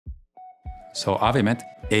So AviMet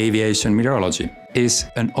Aviation Meteorology is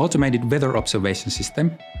an automated weather observation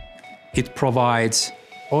system. It provides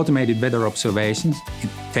automated weather observations. It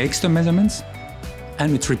takes the measurements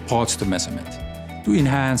and it reports the measurement to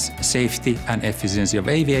enhance safety and efficiency of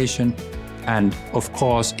aviation. And of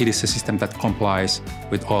course, it is a system that complies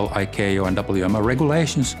with all ICAO and WMO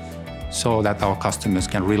regulations so that our customers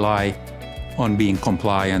can rely on being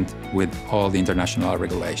compliant with all the international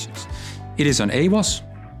regulations. It is an AWOS,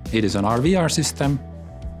 it is an RVR system,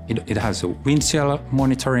 it has a wind chill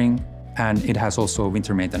monitoring, and it has also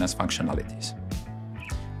winter maintenance functionalities.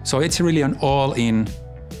 So it's really an all-in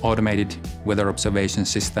automated weather observation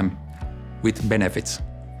system with benefits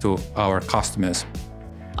to our customers.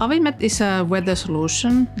 AviMet is a weather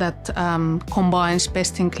solution that combines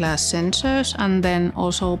best-in-class sensors and then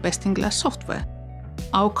also best-in-class software.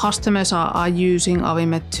 Our customers are using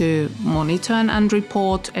AviMet to monitor and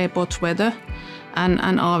report airport weather.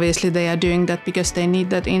 And obviously they are doing that because they need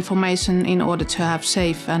that information in order to have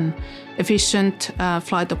safe and efficient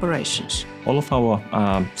flight operations. All of our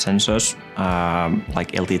sensors,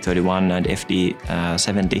 like LT31 and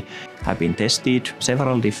FD70, have been tested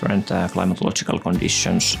several different climatological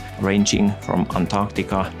conditions, ranging from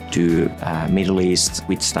Antarctica to Middle East,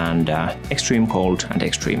 withstand extreme cold and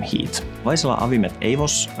extreme heat. Vaisala AviMet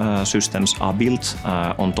AWOS systems are built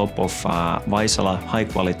on top of Vaisala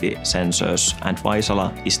high-quality sensors, and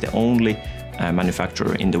Vaisala is the only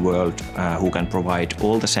manufacturer in the world who can provide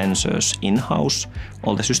all the sensors in-house,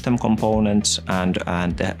 all the system components and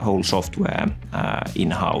the whole software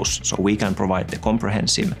in-house. So we can provide the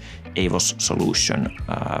comprehensive AWOS solution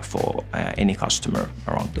for any customer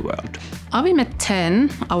around the world. AviMet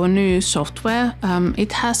 10, our new software,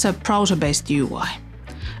 it has a browser-based UI.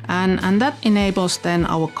 And that enables then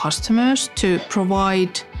our customers to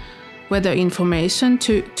provide weather information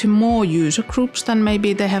to more user groups than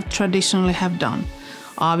maybe they have traditionally have done.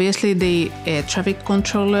 Obviously, the air traffic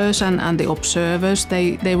controllers and the observers,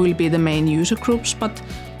 they will be the main user groups, but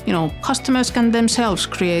customers can themselves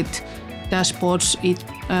create dashboards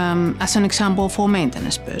as an example for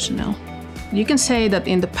maintenance personnel. You can say that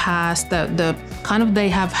in the past they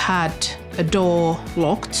have had a door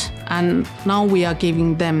locked, and now we are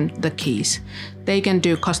giving them the keys. They can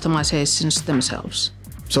do customizations themselves.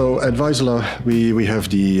 So at Vaisala, we have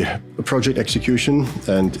the project execution,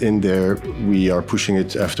 and in there we are pushing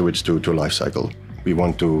it afterwards to life cycle. We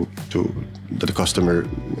want that the customer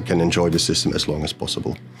can enjoy the system as long as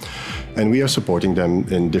possible. And we are supporting them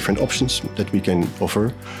in different options that we can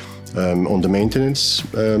offer. On the maintenance,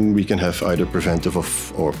 we can have either preventive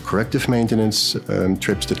or corrective maintenance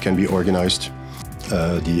trips that can be organized.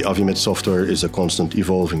 The AviMet software is a constant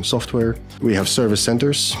evolving software. We have service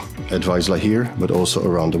centers at Vaisala here, but also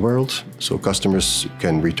around the world. So customers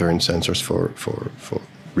can return sensors for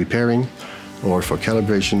repairing or for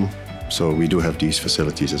calibration. So we do have these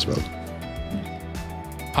facilities as well.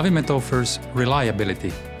 AviMet offers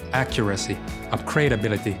reliability, accuracy,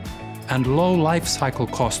 upgradability, and low life cycle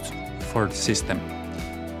cost for the system.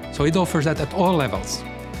 So it offers that at all levels.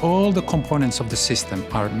 All the components of the system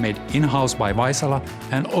are made in-house by Vaisala,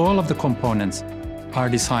 and all of the components are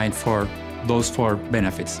designed for those four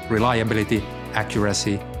benefits: reliability,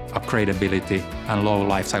 accuracy, upgradability, and low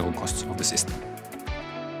life cycle costs of the system.